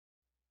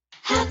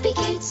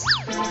Happykids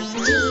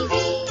TV.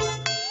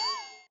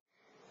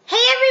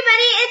 Hey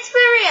everybody, it's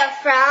Maria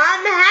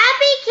from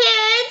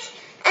Happykids,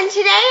 and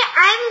today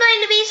I'm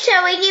going to be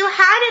showing you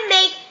how to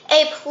make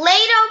a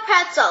Play-Dough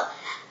pretzel.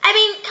 I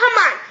mean, come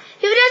on,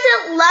 who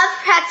doesn't love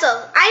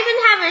pretzels? I even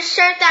have a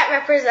shirt that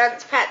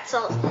represents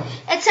pretzels.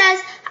 It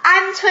says,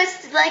 I'm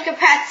twisted like a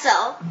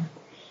pretzel.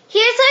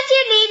 Here's what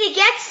you need to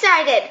get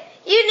started.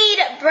 You need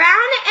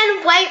brown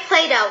and white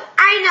Play-Dough.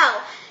 I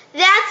know,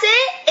 that's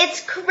it.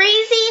 It's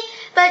crazy,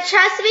 but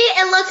trust me,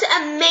 it looks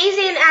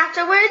amazing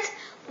afterwards.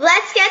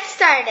 Let's get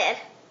started.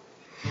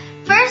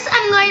 First,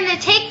 I'm going to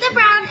take the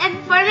brown and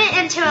form it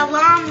into a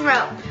long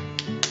rope.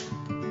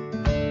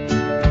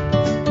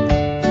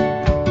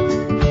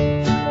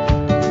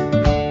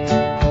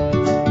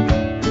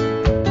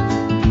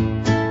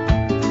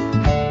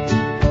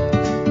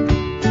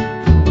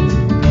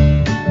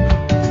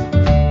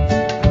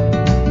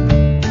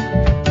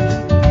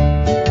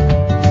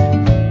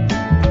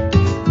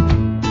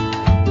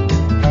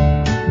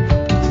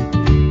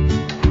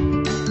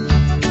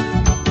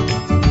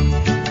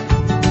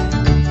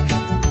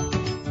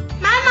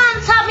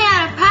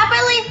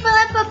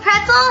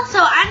 So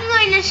I'm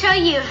going to show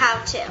you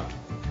how to.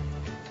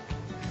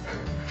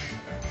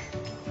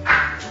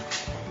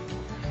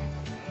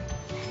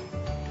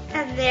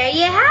 And there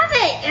you have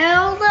it,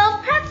 a little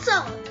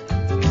pretzel.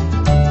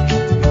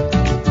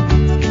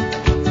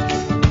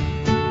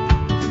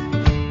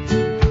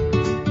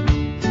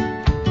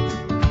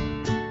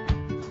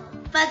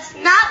 But it's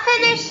not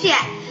finished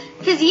yet,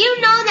 because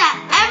you know that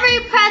every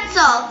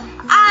pretzel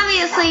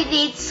obviously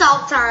needs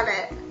salt on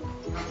it.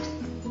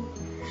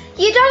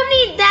 You don't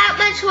need that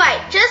much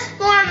white, just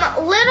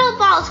form little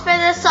balls for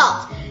the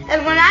salt.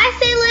 And when I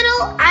say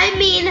little, I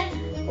mean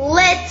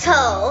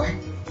little.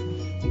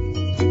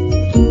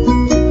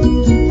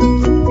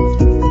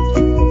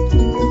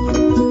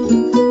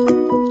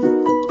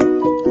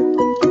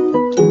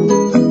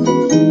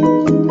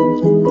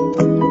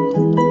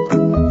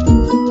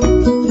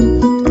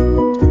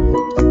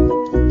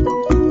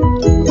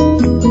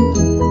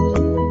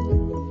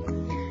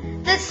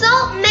 The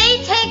salt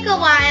may take a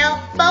while,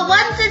 but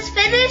once it's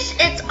finished,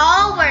 it's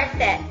all worth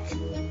it.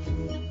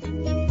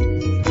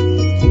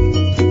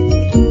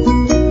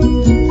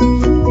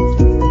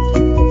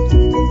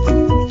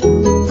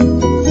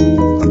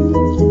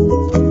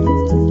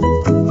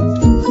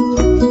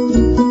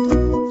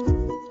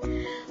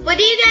 What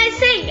do you guys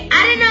think?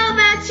 I don't know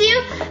about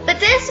you, but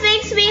this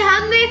makes me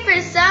hungry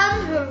for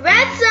some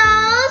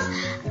pretzels.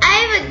 I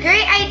have a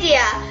great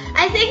idea.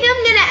 I think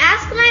I'm going to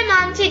ask my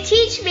mom to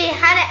teach me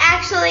how to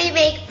actually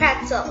make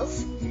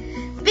pretzels.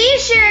 Be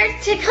sure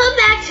to come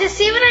back to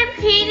see what I'm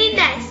creating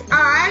next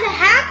on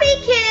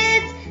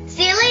Happykids.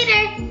 See you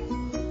later.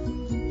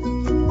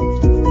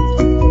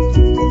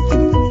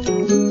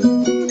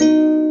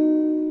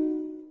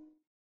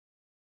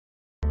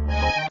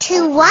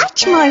 To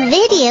watch more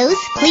videos,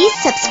 please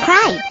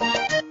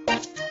subscribe.